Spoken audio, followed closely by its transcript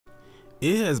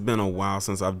It has been a while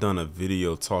since I've done a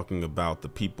video talking about the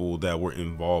people that were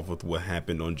involved with what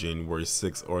happened on January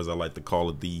 6th, or as I like to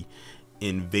call it, the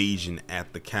invasion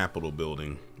at the Capitol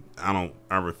building. I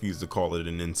refuse to call it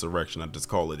an insurrection. I just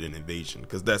call it an invasion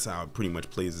because that's how it pretty much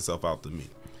plays itself out to me.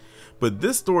 But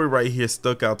this story right here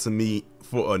stuck out to me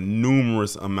for a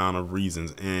numerous amount of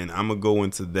reasons, and I'm gonna go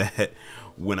into that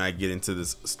when I get into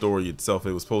this story itself.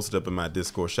 It was posted up in my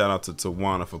Discord. Shout out to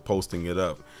Tawana for posting it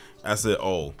up. I said,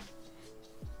 oh,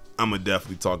 I'm gonna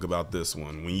definitely talk about this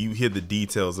one. When you hear the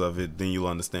details of it, then you'll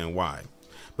understand why.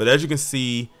 But as you can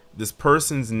see, this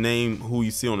person's name, who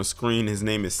you see on the screen, his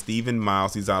name is Stephen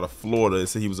Miles. He's out of Florida. It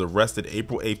said he was arrested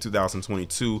April 8th,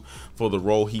 2022 for the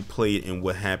role he played in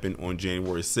what happened on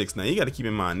January 6th. Now you got to keep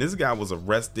in mind, this guy was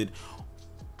arrested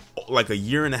like a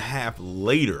year and a half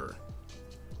later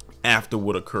after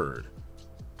what occurred.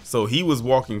 So he was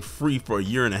walking free for a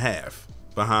year and a half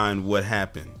behind what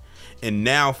happened. And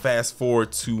now fast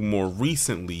forward to more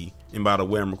recently, and by the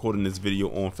way, I'm recording this video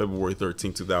on February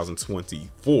 13,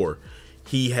 2024.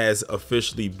 He has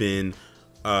officially been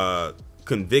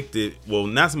convicted. Well,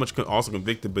 not so much also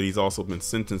convicted, but he's also been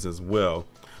sentenced as well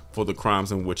for the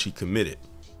crimes in which he committed.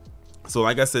 So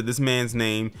like I said, this man's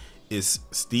name is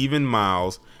Stephen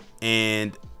Miles,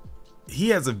 and he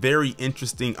has a very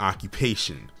interesting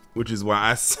occupation, which is why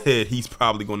I said he's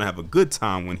probably going to have a good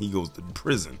time when he goes to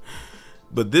prison.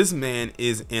 But this man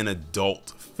is an adult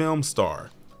film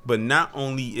star. But not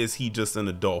only is he just an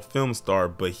adult film star,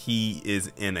 but he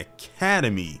is an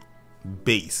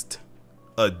Academy-based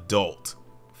adult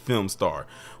film star,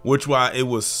 which why it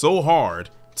was so hard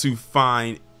to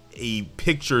find a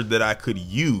picture that I could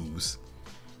use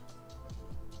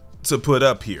to put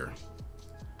up here,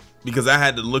 because I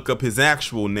had to look up his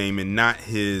actual name and not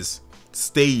his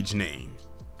stage name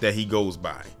that he goes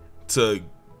by to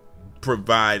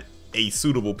provide a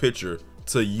suitable picture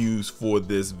to use for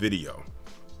this video.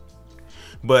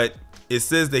 But it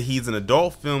says that he's an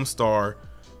adult film star,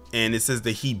 and it says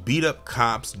that he beat up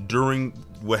cops during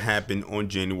what happened on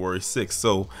January 6th.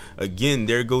 So again,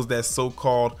 there goes that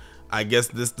so-called, I guess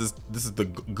this is the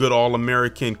good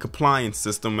all-American compliance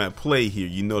system at play here.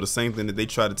 You know, the same thing that they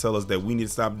try to tell us that we need to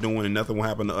stop doing and nothing will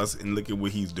happen to us, and look at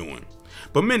what he's doing.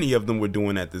 But many of them were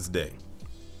doing at this day.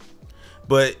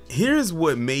 But here's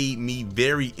what made me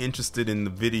very interested in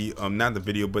the video, not the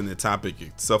video, but in the topic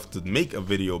itself, to make a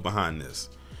video behind this.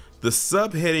 The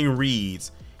subheading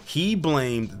reads, he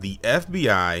blamed the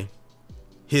FBI,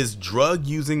 his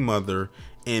drug-using mother,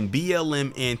 and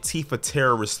BLM Antifa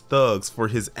terrorist thugs for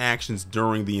his actions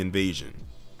during the invasion.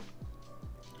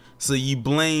 So you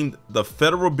blamed the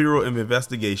Federal Bureau of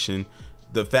Investigation,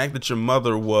 the fact that your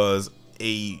mother was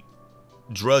a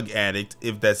drug addict,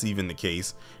 if that's even the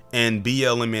case, and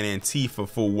BLM and Antifa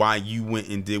for why you went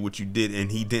and did what you did,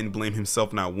 and he didn't blame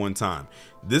himself not one time.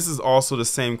 This is also the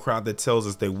same crowd that tells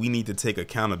us that we need to take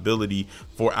accountability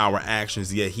for our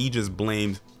actions, yet he just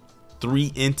blamed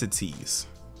 3 entities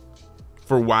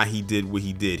for why he did what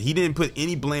he did. He didn't put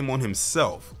any blame on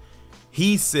himself.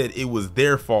 He said it was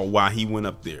their fault why he went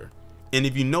up there. And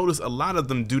if you notice, a lot of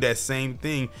them do that same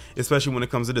thing, especially when it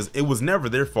comes to this. It was never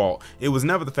their fault. It was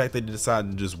never the fact that they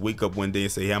decided to just wake up one day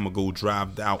and say, hey, I'm gonna go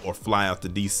drive out or fly out to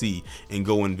DC and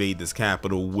go invade this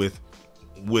Capitol with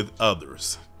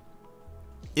others.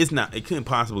 It's not, it couldn't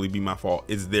possibly be my fault.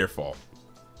 It's their fault.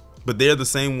 But they're the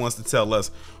same ones to tell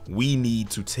us we need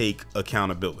to take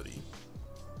accountability.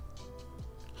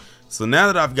 So now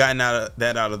that I've gotten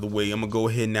that out of the way, I'm gonna go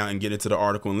ahead now and get into the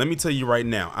article. And let me tell you right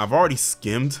now, I've already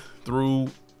skimmed through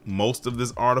most of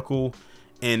this article,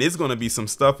 and it's gonna be some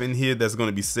stuff in here that's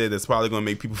gonna be said that's probably gonna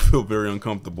make people feel very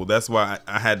uncomfortable. That's why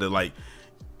I had to like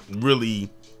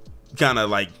really kind of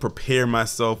like prepare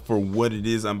myself for what it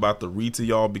is I'm about to read to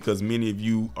y'all, because many of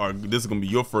you are, this is gonna be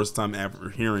your first time ever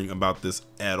hearing about this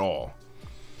at all.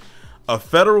 A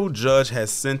federal judge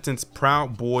has sentenced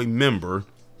Proud Boy member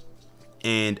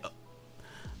and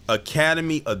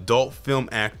Academy adult film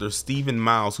actor Stephen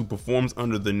Miles, who performs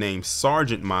under the name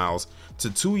Sergeant Miles,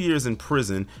 to 2 years in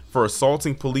prison for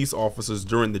assaulting police officers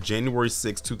during the January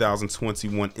 6,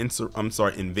 2021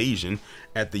 invasion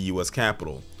at the U.S.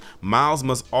 Capitol. Miles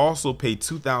must also pay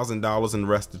 $2,000 in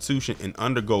restitution and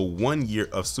undergo 1 year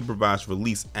of supervised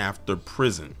release after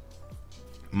prison.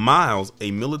 Miles,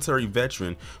 a military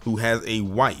veteran who has a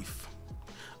wife,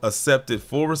 accepted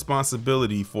full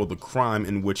responsibility for the crime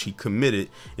in which he committed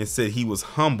and said he was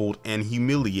humbled and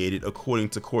humiliated, according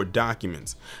to court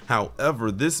documents.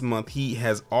 However, this month he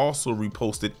has also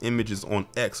reposted images on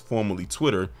X, formerly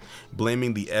Twitter,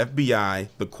 blaming the FBI,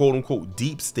 the quote-unquote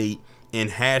deep state, and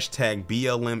hashtag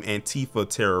BLM Antifa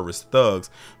terrorist thugs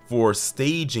for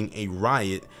staging a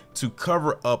riot to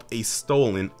cover up a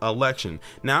stolen election.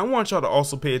 Now, I want y'all to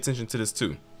also pay attention to this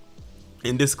too.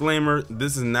 And disclaimer,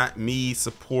 this is not me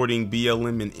supporting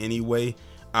BLM in any way.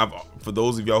 For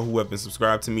those of y'all who have been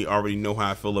subscribed to me already know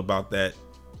how I feel about that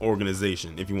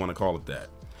organization, if you want to call it that.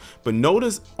 But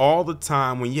notice all the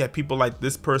time when you have people like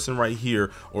this person right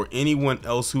here or anyone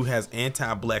else who has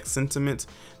anti-black sentiments,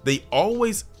 they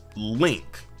always link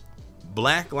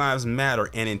Black Lives Matter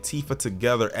and Antifa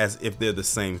together as if they're the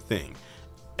same thing.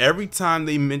 Every time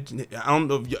they mention, I don't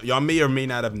know if y'all may or may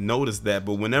not have noticed that,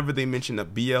 but whenever they mention a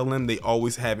BLM, they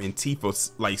always have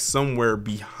Antifa like somewhere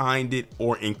behind it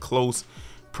or in close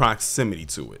proximity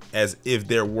to it, as if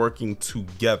they're working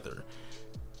together.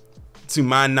 To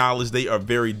my knowledge, they are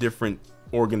very different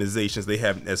organizations. They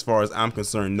have, as far as I'm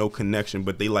concerned, no connection,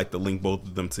 but they like to link both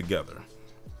of them together.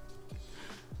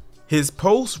 His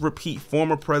posts repeat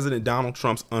former President Donald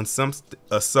Trump's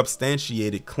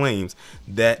unsubstantiated claims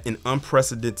that an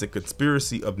unprecedented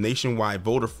conspiracy of nationwide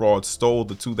voter fraud stole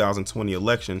the 2020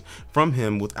 election from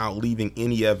him without leaving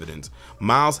any evidence.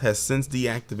 Miles has since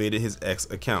deactivated his X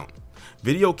account.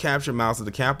 Video captured Miles at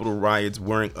the Capitol riots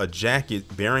wearing a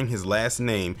jacket bearing his last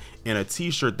name and a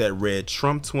t-shirt that read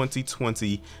Trump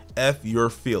 2020 F your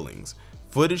feelings.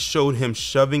 Footage showed him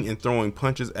shoving and throwing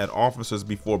punches at officers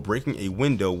before breaking a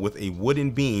window with a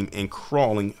wooden beam and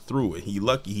crawling through it. He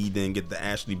lucky he didn't get the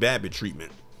Ashley Babbitt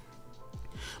treatment.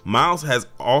 Miles has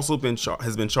also been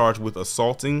charged with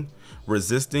assaulting,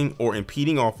 resisting, or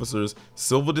impeding officers,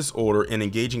 civil disorder, and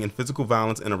engaging in physical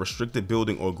violence in a restricted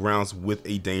building or grounds with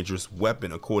a dangerous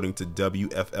weapon, according to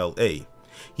WFLA.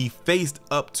 He faced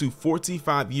up to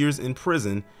 45 years in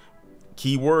prison.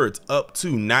 Keywords, up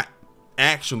to, not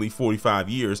actually 45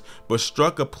 years, but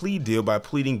struck a plea deal by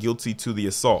pleading guilty to the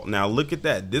assault. Now look at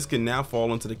that. This can now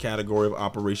fall into the category of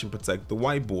Operation Protect the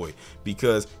White Boy,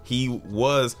 because he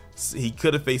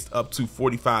could have faced up to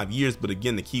 45 years, but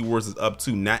again, the key words is up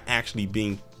to, not actually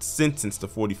being sentenced to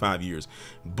 45 years.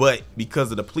 But because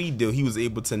of the plea deal, he was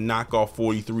able to knock off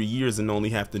 43 years and only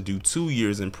have to do 2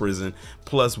 years in prison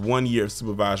plus 1 year of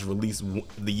supervised release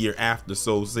the year after.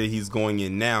 So say he's going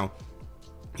in now,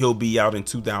 he'll be out in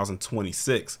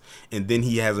 2026, and then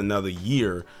he has another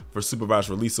year for supervised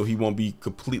release, so he won't be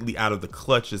completely out of the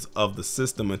clutches of the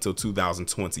system until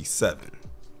 2027.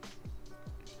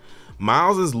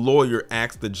 Miles's lawyer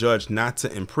asked the judge not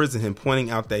to imprison him, pointing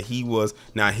out that he was,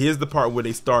 now here's the part where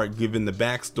they start giving the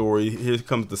backstory. Here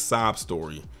comes the sob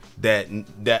story that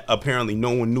apparently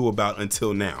no one knew about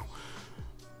until now.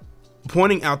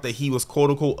 Pointing out that he was quote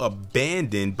unquote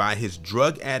abandoned by his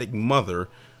drug addict mother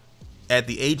at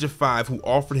the age of 5, who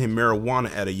offered him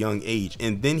marijuana at a young age,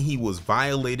 and then he was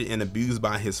violated and abused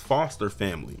by his foster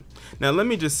family. Now let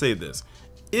me just say this,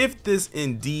 if this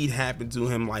indeed happened to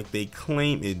him like they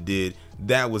claim it did,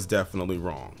 that was definitely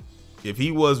wrong. If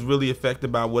he was really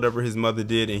affected by whatever his mother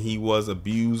did and he was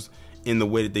abused in the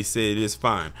way that they said, it is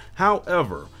fine.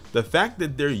 However, the fact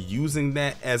that they're using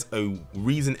that as a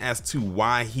reason as to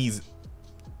why he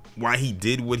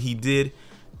did what he did,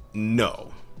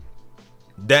 no.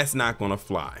 That's not gonna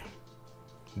fly.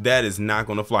 That is not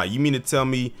gonna fly. You mean to tell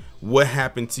me what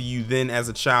happened to you then as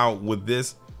a child with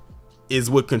this is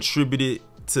what contributed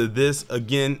to this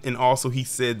again? And also he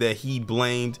said that he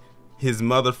blamed his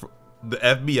mother, for the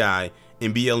FBI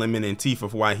and BLM and Antifa,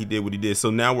 for why he did what he did. So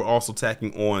now we're also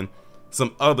tacking on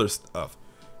some other stuff.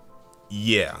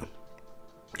 Yeah,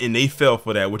 and they fell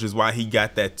for that, which is why he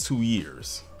got that 2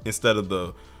 years instead of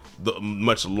the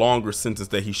much longer sentence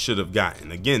that he should have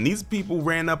gotten. Again, these people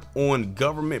ran up on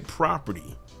government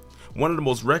property, one of the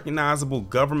most recognizable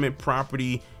government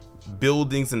property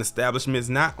buildings and establishments,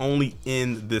 not only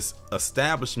in this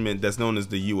establishment that's known as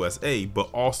the USA, but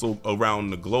also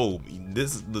around the globe.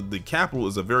 The Capitol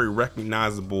is a very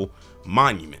recognizable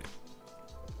monument.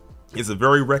 It's a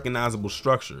very recognizable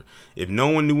structure. If no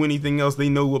one knew anything else, they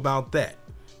know about that.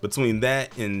 Between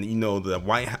that and, you know, the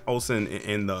White House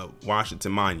and the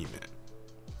Washington Monument,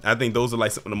 I think those are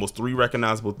like some of the most 3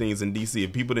 recognizable things in DC.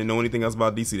 If people didn't know anything else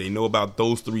about DC, they know about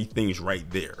those 3 things right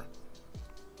there.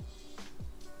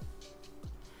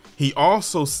 He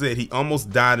also said he almost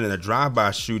died in a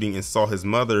drive-by shooting and saw his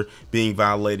mother being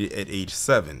violated at age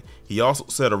 7. He also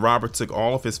said a robber took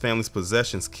all of his family's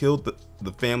possessions, killed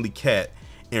the family cat,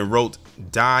 and wrote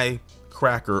 "Die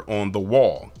Cracker" on the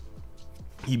wall.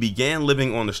 He began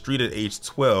living on the street at age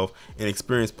 12 and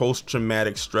experienced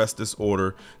post-traumatic stress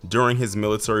disorder during his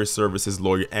military service, his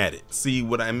lawyer added. See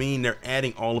what I mean? They're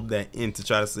adding all of that in to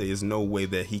try to say there's no way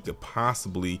that he could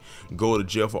possibly go to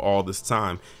jail for all this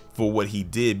time for what he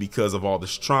did because of all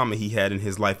this trauma he had in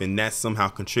his life, and that somehow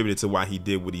contributed to why he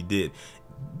did what he did.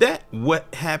 That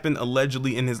what happened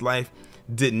allegedly in his life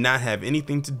did not have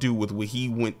anything to do with what he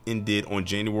went and did on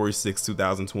January 6,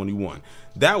 2021.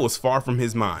 That was far from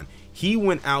his mind. He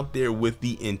went out there with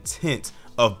the intent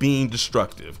of being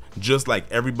destructive, just like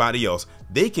everybody else.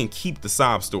 They can keep the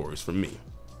sob stories from me.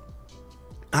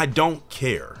 I don't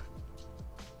care.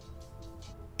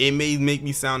 It may make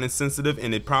me sound insensitive,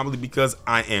 and it probably because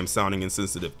I am sounding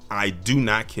insensitive. I do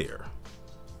not care.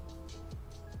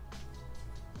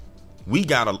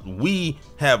 We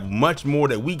have much more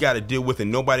that we got to deal with,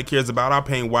 and nobody cares about our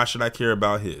pain. Why should I care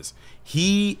about his?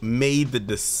 He made the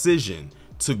decision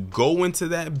to go into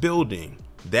that building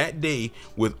that day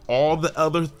with all the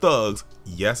other thugs.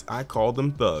 Yes, I call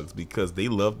them thugs because they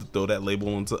love to throw that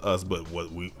label onto us, but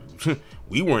what we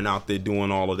weren't out there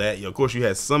doing all of that. Of course, you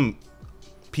had some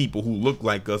people who looked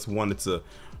like us wanted to,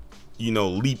 you know,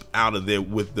 leap out of there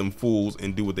with them fools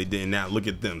and do what they did. And now look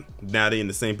at them. Now they're in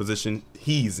the same position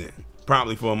he's in,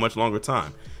 probably for a much longer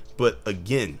time. But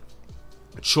again,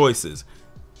 choices.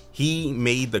 He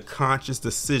made the conscious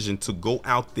decision to go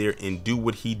out there and do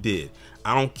what he did.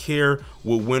 I don't care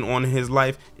what went on in his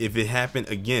life. If it happened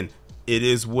again, it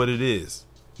is what it is.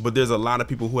 But there's a lot of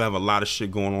people who have a lot of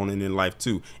shit going on in their life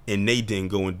too, and they didn't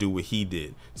go and do what he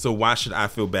did. So why should I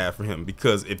feel bad for him?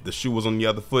 Because if the shoe was on the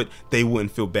other foot, they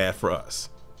wouldn't feel bad for us.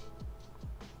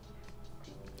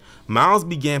 Miles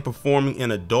began performing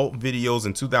in adult videos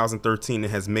in 2013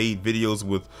 and has made videos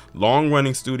with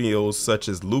long-running studios such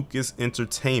as Lucas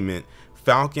Entertainment,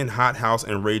 Falcon, Hot House,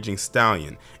 and Raging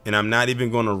Stallion. And I'm not even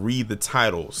going to read the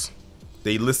titles.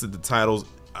 They listed the titles.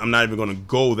 I'm not even going to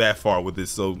go that far with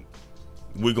this, so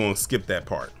we're going to skip that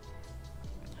part.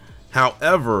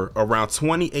 However, around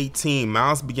 2018,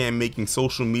 Miles began making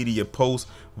social media posts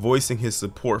voicing his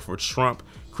support for Trump,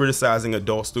 criticizing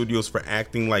adult studios for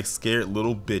acting like scared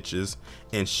little bitches,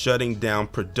 and shutting down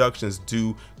productions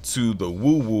due to the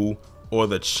woo-woo or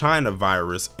the China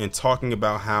virus, and talking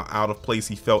about how out of place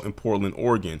he felt in Portland,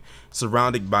 Oregon,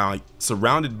 surrounded by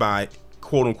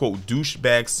quote-unquote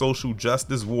douchebag social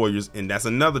justice warriors. And that's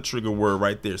another trigger word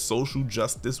right there, social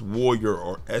justice warrior,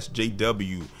 or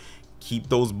SJW. Keep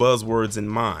those buzzwords in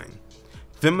mind.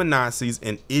 Feminazis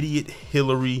and idiot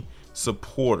Hillary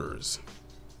supporters.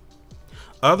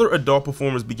 Other adult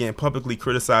performers began publicly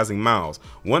criticizing Miles.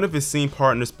 One of his scene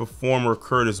partners, performer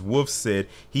Curtis Wolf, said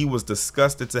he was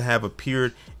disgusted to have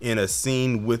appeared in a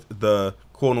scene with the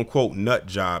quote-unquote nut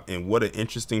job, and what an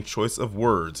interesting choice of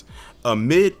words.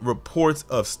 Amid reports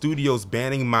of studios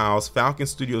banning Miles, Falcon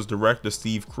Studios director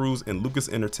Steve Cruz and Lucas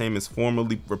Entertainment's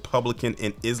formerly Republican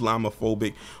and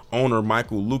Islamophobic owner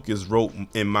Michael Lucas wrote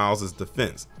in Miles's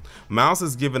defense. Miles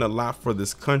has given a lot for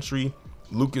this country,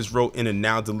 Lucas wrote in a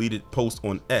now deleted post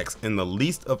on X, and the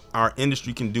least of our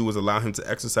industry can do is allow him to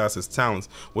exercise his talents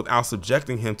without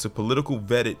subjecting him to political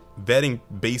vetting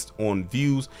based on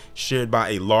views shared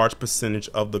by a large percentage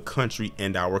of the country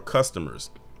and our customers.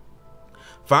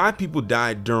 5 people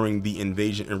died during the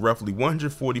invasion and roughly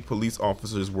 140 police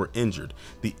officers were injured.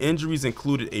 The injuries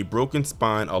included a broken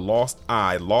spine, a lost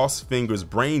eye, lost fingers,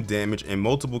 brain damage, and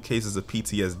multiple cases of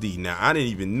PTSD. Now, I didn't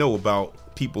even know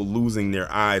about people losing their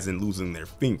eyes and losing their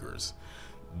fingers,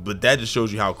 but that just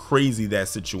shows you how crazy that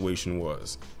situation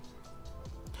was.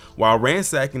 While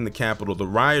ransacking the Capitol, the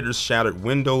rioters shattered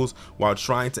windows while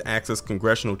trying to access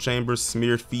congressional chambers,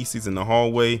 smeared feces in the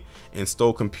hallway, and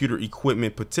stole computer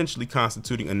equipment, potentially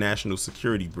constituting a national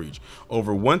security breach.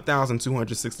 Over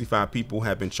 1,265 people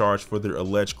have been charged for their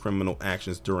alleged criminal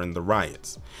actions during the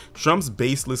riots. Trump's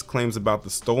baseless claims about the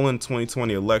stolen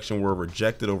 2020 election were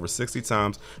rejected over 60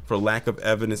 times for lack of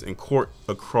evidence in court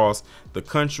across the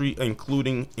country,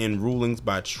 including in rulings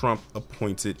by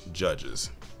Trump-appointed judges.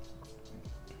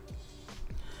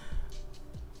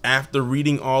 After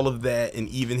reading all of that, and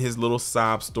even his little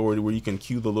sob story where you can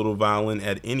cue the little violin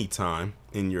at any time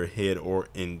in your head or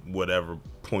in whatever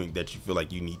point that you feel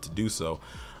like you need to do so,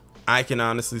 I can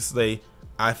honestly say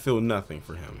I feel nothing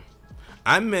for him.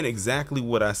 I meant exactly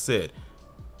what I said.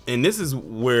 And this is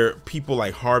where people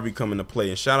like Harvey come into play.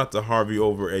 And shout out to Harvey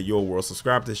over at Your World.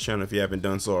 Subscribe to this channel if you haven't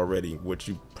done so already, which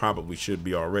you probably should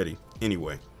be already.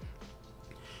 Anyway,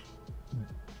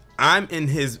 I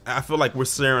feel like we're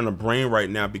sharing a brain right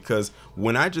now, because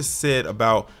when I just said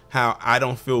about how I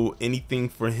don't feel anything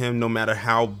for him, no matter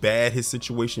how bad his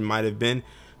situation might have been,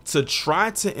 To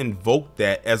try to invoke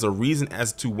that as a reason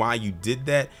as to why you did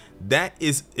that,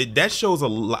 that shows a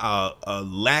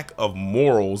lack of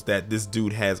morals that this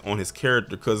dude has on his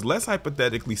character. Because let's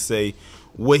hypothetically say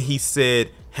what he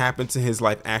said happened to his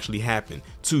life actually happened.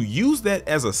 To use that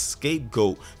as a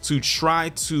scapegoat to try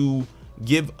to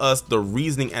give us the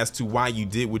reasoning as to why you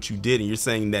did what you did, and you're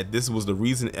saying that this was the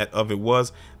reason of it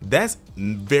was, that's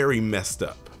very messed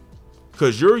up.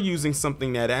 Because you're using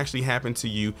something that actually happened to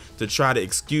you to try to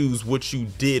excuse what you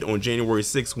did on January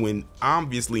 6th, when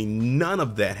obviously none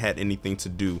of that had anything to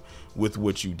do with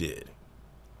what you did.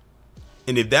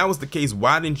 And if that was the case,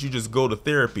 why didn't you just go to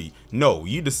therapy? No,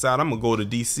 you decide I'm gonna go to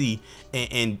DC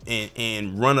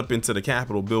and run up into the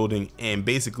Capitol building and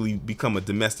basically become a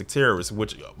domestic terrorist,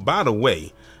 which, by the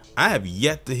way, I have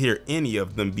yet to hear any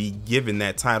of them be given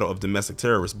that title of domestic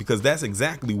terrorist, because that's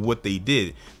exactly what they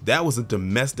did. That was a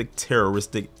domestic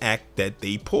terroristic act that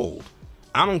they pulled.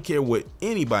 I don't care what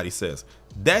anybody says.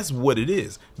 That's what it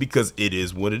is, because it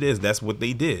is what it is. That's what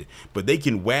they did. But they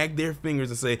can wag their fingers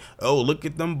and say, oh, look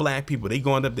at them black people. They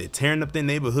going up there tearing up their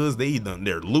neighborhoods.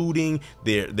 They're looting.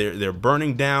 They're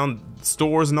burning down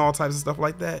stores and all types of stuff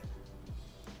like that.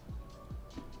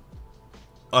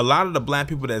 A lot of the black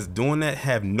people that's doing that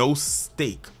have no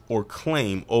stake or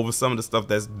claim over some of the stuff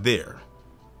that's there.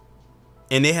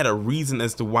 And they had a reason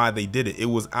as to why they did it. It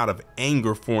was out of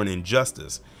anger for an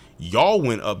injustice. Y'all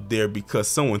went up there because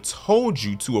someone told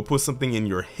you to, or put something in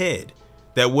your head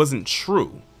that wasn't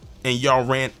true. And y'all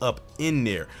ran up in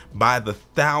there by the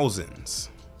thousands.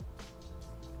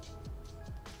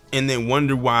 And then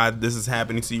wonder why this is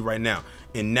happening to you right now.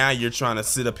 And now you're trying to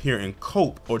sit up here and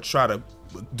cope, or try to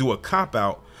do a cop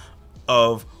out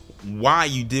of why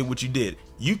you did what you did.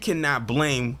 You cannot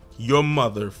blame your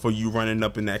mother for you running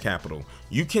up in that Capitol.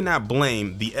 You cannot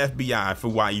blame the FBI for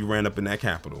why you ran up in that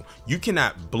Capitol. You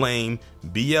cannot blame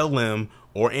BLM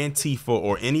or Antifa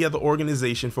or any other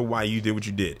organization for why you did what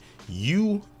you did.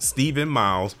 You, Stephen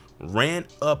Miles, ran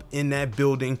up in that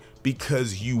building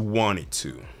because you wanted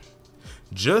to.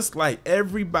 Just like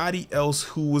everybody else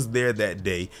who was there that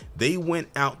day, they went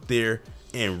out there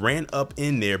and ran up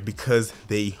in there because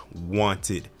they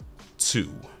wanted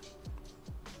to.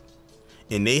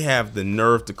 And they have the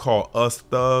nerve to call us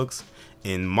thugs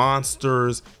and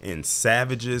monsters and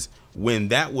savages, when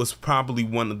that was probably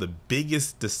one of the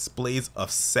biggest displays of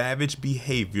savage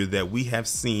behavior that we have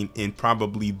seen in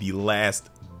probably the last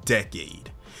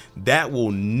decade. That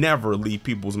will never leave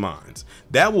people's minds.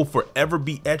 That will forever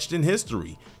be etched in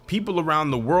history. People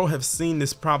around the world have seen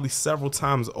this probably several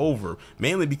times over,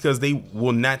 mainly because they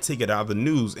will not take it out of the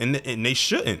news, and they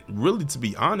shouldn't. Really, to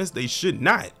be honest, they should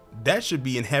not. That should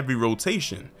be in heavy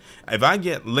rotation. If I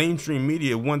get mainstream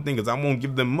media, one thing is I won't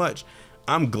give them much.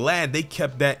 I'm glad they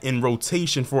kept that in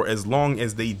rotation for as long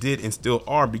as they did, and still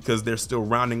are, because they're still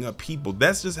rounding up people.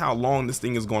 That's just how long this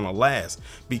thing is going to last,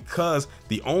 because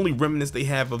the only remnants they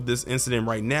have of this incident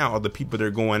right now are the people they're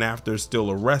going after,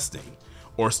 still arresting,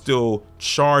 or still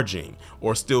charging,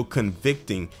 or still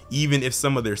convicting, even if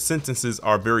some of their sentences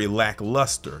are very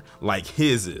lackluster, like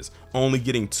his is, only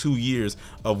getting 2 years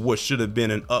of what should have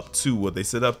been an up to, what they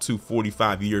said, up to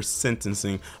 45 years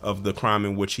sentencing of the crime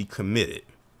in which he committed.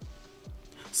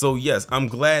 So yes, I'm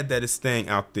glad that it's staying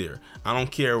out there. I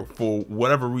don't care for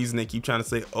whatever reason they keep trying to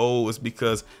say, oh, it's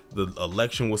because the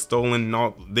election was stolen and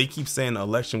all. They keep saying the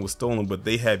election was stolen, but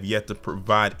they have yet to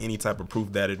provide any type of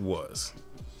proof that it was.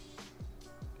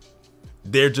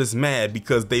 They're just mad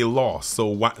because they lost.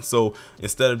 So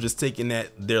instead of just taking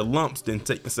their lumps,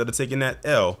 instead of taking that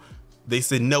L, they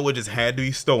said no, it just had to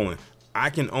be stolen.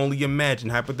 I can only imagine,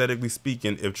 hypothetically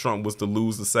speaking, if Trump was to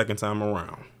lose the second time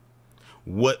around,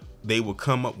 what they would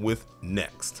come up with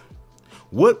next.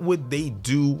 What would they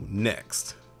do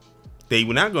next? They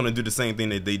were not going to do the same thing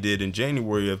that they did in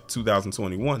January of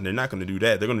 2021. They're not going to do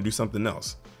that. They're going to do something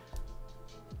else.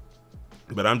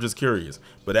 But I'm just curious.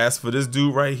 But as for this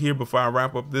dude right here, before I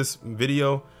wrap up this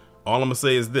video, all I'm gonna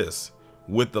say is this: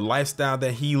 with the lifestyle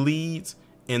that he leads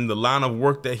and the line of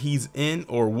work that he's in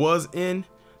or was in,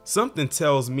 something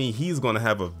tells me he's gonna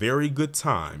have a very good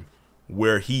time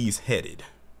where he's headed.